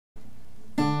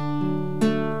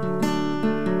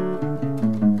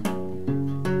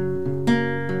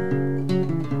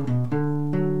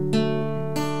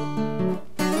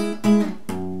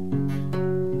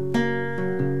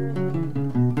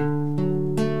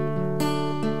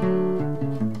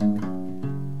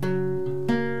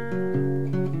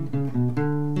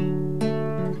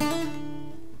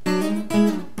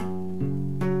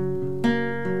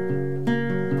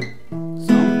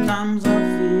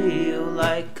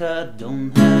like I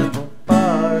don't have a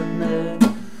partner.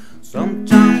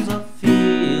 Sometimes I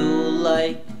feel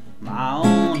like my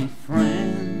only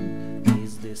friend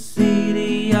is the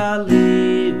city I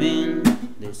live in,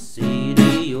 the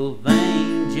city of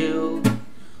angels.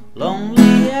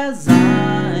 Lonely as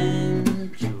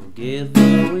I'm,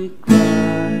 together we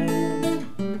cry.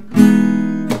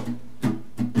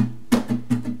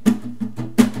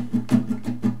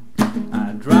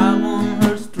 I drive on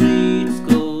her streets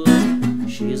 'cause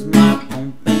she's my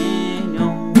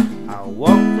companion. I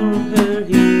walk through her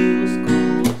hills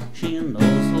 'cause she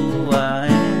knows who I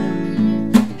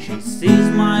am. She sees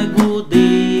my good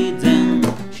deeds and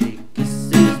she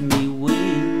kisses me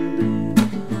wind.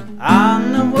 I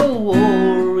never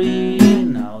worry,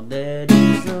 now that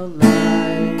is a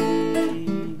lie.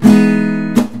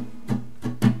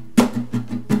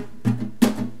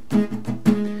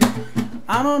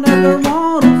 I don't ever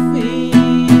want to feel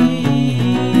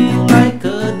like I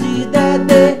did that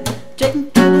day. Take me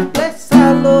to the place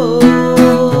I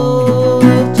love,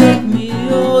 take me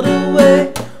all the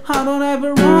way. I don't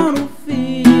ever want to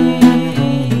feel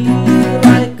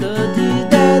like I did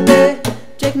that day.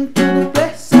 Take me to the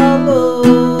place I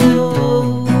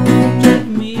love, take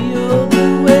me all the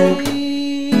way.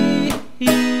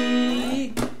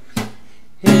 Hey,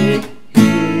 hey.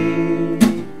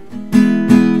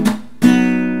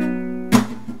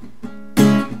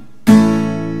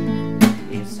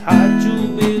 It's hard to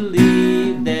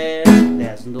believe that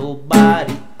there's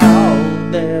nobody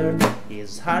out there.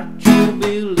 It's hard to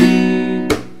believe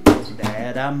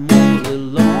that I'm all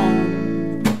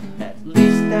alone. At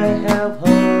least I have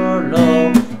heard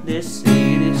of this.